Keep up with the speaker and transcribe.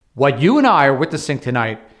What you and I are witnessing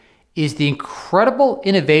tonight is the incredible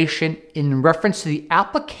innovation in reference to the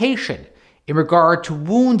application in regard to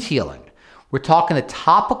wound healing. We're talking the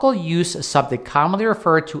topical use of something commonly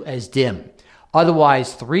referred to as DIM,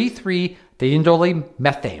 otherwise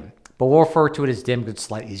 3,3-diindolylmethane, but we'll refer to it as DIM because it's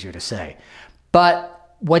slightly easier to say.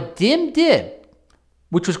 But what DIM did,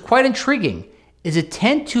 which was quite intriguing, is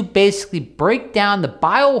attempt to basically break down the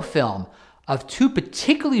biofilm of two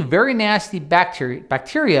particularly very nasty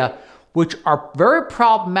bacteria which are very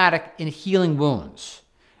problematic in healing wounds.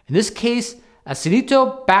 In this case,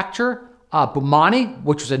 Acinetobacter baumannii,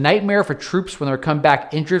 which was a nightmare for troops when they were coming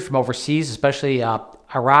back injured from overseas, especially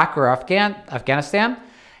Iraq or Afghanistan,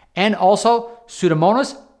 and also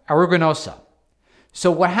Pseudomonas aeruginosa.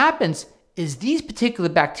 So what happens is these particular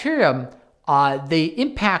bacteria, they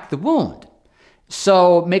impact the wound.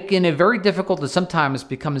 So making it very difficult and sometimes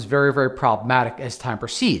becomes very, very problematic as time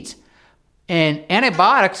proceeds. And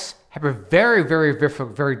antibiotics have a very, very,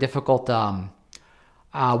 very difficult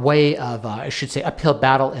way of, uphill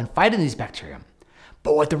battle in fighting these bacteria.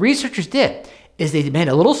 But what the researchers did is they made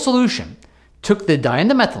a little solution, took the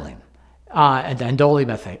diindolylmethane,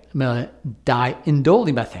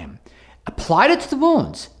 applied it to the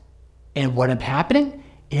wounds, and what ended up happening?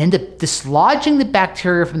 It ended up dislodging the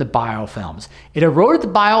bacteria from the biofilms. It eroded the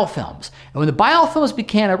biofilms. And when the biofilms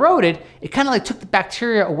became eroded, it kind of like took the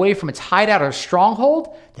bacteria away from its hideout or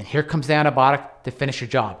stronghold. Then here comes the antibiotic to finish the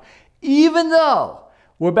job. Even though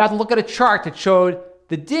we're about to look at a chart that showed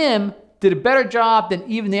the DIM did a better job than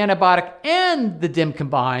even the antibiotic and the DIM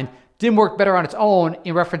combined. DIM worked better on its own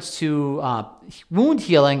in reference to wound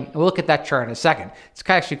healing. And we'll look at that chart in a second. It's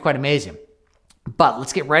actually quite amazing. But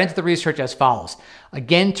let's get right into the research as follows.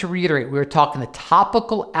 Again, to reiterate, we were talking the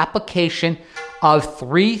topical application of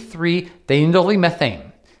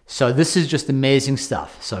 3,3-diindolylmethane. So this is just amazing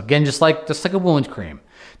stuff. So again, just like a wound cream.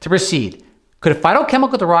 To proceed, could a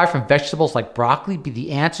phytochemical derived from vegetables like broccoli be the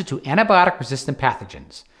answer to antibiotic-resistant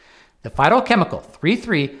pathogens? The phytochemical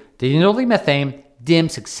 3,3-diindolylmethane, DIM,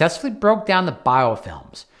 successfully broke down the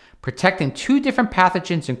biofilms, protecting two different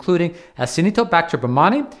pathogens, including Acinetobacter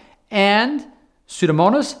baumannii and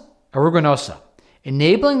Pseudomonas aeruginosa,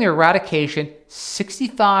 enabling their eradication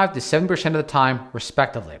 65 to 70% of the time,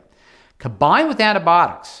 respectively. Combined with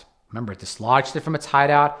antibiotics, remember, it dislodged it from its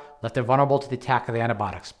hideout, left it vulnerable to the attack of the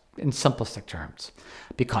antibiotics, in simplistic terms.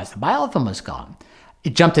 Because the biofilm was gone,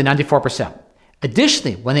 it jumped to 94%.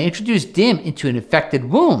 Additionally, when they introduced DIM into an infected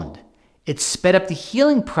wound, it sped up the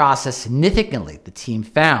healing process significantly, the team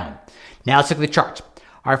found. Now let's look at the charts.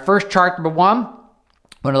 Our first chart, number one,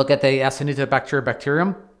 we're going to look at the Acinetobacter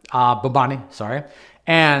baumannii,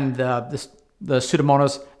 and the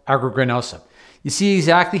Pseudomonas aeruginosa. You see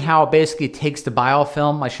exactly how basically it takes the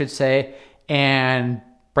biofilm, and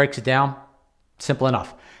breaks it down. Simple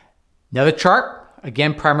enough. Another chart,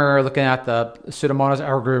 again, primarily looking at the Pseudomonas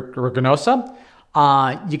aeruginosa.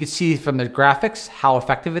 You can see from the graphics how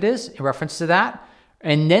effective it is in reference to that.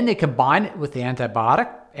 And then they combine it with the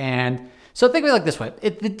antibiotic. And so think of it like this way.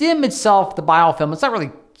 The DIM itself, the biofilm, it's not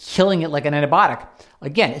really killing it like an antibiotic.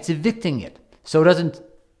 Again, it's evicting it so it doesn't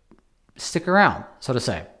stick around, so to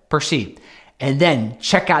say. Proceed. And then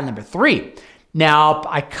check out number 3. Now,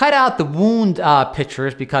 I cut out the wound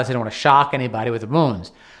pictures because I don't want to shock anybody with the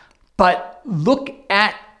wounds. But look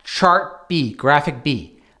at chart B, graphic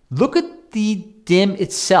B. Look at the DIM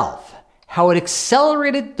itself, how it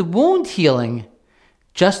accelerated the wound healing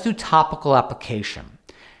just through topical application.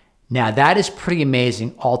 Now, that is pretty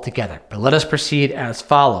amazing altogether, but let us proceed as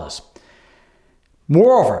follows.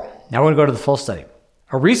 Moreover, now we're going to go to the full study.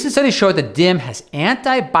 A recent study showed that DIM has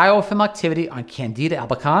anti-biofilm activity on Candida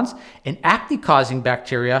albicans, an acne-causing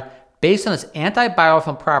bacteria, based on its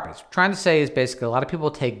anti-biofilm properties. What I'm trying to say is basically a lot of people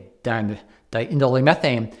take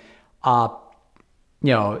diindolylmethane,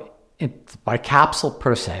 by capsule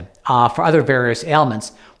per se, for other various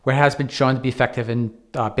ailments, where it has been shown to be effective in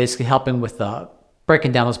basically helping with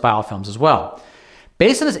breaking down those biofilms as well.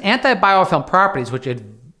 Based on its anti-biofilm properties, which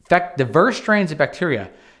affect diverse strains of bacteria,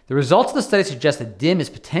 the results of the study suggest that DIM is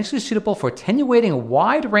potentially suitable for attenuating a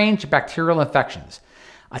wide range of bacterial infections.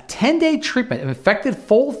 A 10-day treatment of infected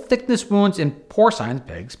full-thickness wounds in porcine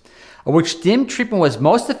pigs, of which DIM treatment was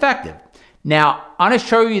most effective. Now, I'm going to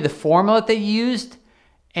show you the formula that they used,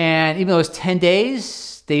 and even though it was 10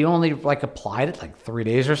 days, they only applied it 3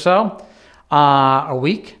 days or so, a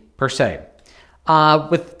week per se.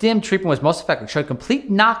 With DIM treatment was most effective. It showed complete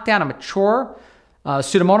knockdown of mature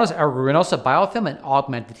Pseudomonas aeruginosa biofilm and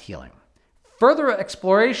augmented healing. Further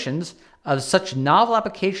explorations of such novel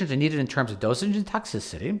applications are needed in terms of dosage and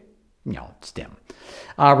toxicity. it's dim.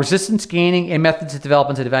 Resistance gaining and methods of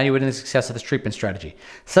development and evaluating the success of this treatment strategy.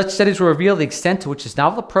 Such studies will reveal the extent to which this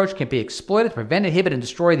novel approach can be exploited to prevent, inhibit, and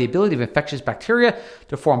destroy the ability of infectious bacteria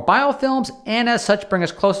to form biofilms, and as such bring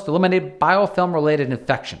us closer to eliminating biofilm-related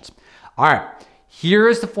infections. All right,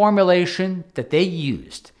 here's the formulation that they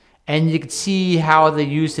used, and you can see how they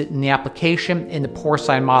used it in the application in the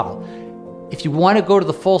porcine model. If you want to go to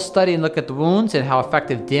the full study and look at the wounds and how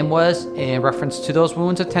effective DIM was in reference to those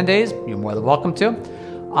wounds at 10 days, you're more than welcome to.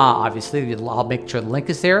 Obviously, I'll make sure the link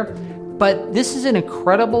is there. But this is an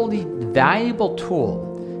incredibly valuable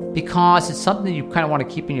tool because it's something that you kind of want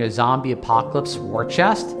to keep in your zombie apocalypse war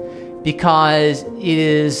chest, because it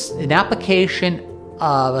is an application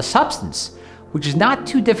of a substance which is not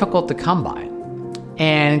too difficult to come by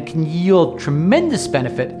and can yield tremendous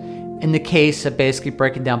benefit in the case of basically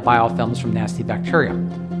breaking down biofilms from nasty bacteria,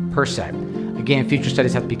 per se. Again, future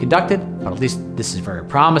studies have to be conducted, but at least this is very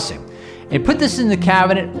promising. And put this in the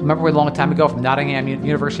cabinet, remember a long time ago from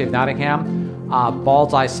University of Nottingham,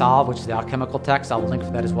 Bald's Eye Salve, which is the alchemical text. I'll link for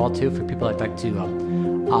that as well, too, for people that like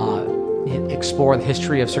to explore the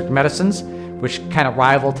history of certain medicines, which kind of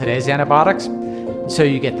rival today's antibiotics. So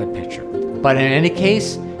you get the picture. But in any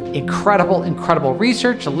case, incredible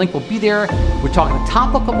research. The link will be there. We're talking a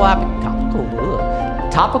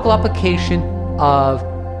topical application of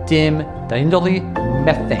DIM,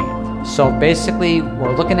 diindolylmethane. So basically, what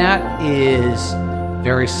we're looking at is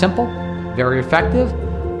very simple, very effective.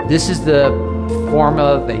 This is the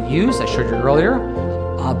formula they use. I showed you earlier,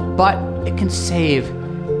 but it can save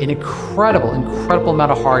an incredible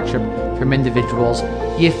amount of hardship from individuals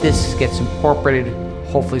if this gets incorporated,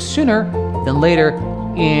 hopefully sooner than later,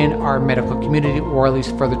 in our medical community, or at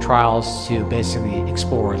least further trials to basically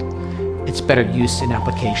explore its better use and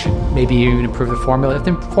application. Maybe even improve the formula if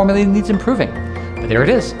the formula needs improving. But there it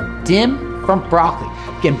is, DIM from broccoli.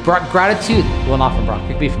 Again, gratitude, well, not from broccoli,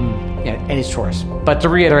 it could be from any source. But to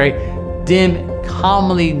reiterate, DIM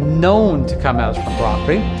commonly known to come out from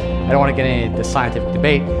broccoli. I don't want to get into the scientific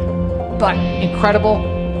debate, but incredible.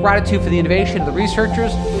 Gratitude for the innovation of the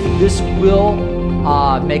researchers. This will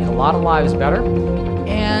make a lot of lives better.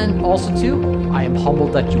 And also, too, I am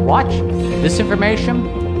humbled that you watch this information.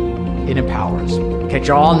 It empowers. Catch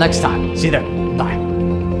you all next time. See you there.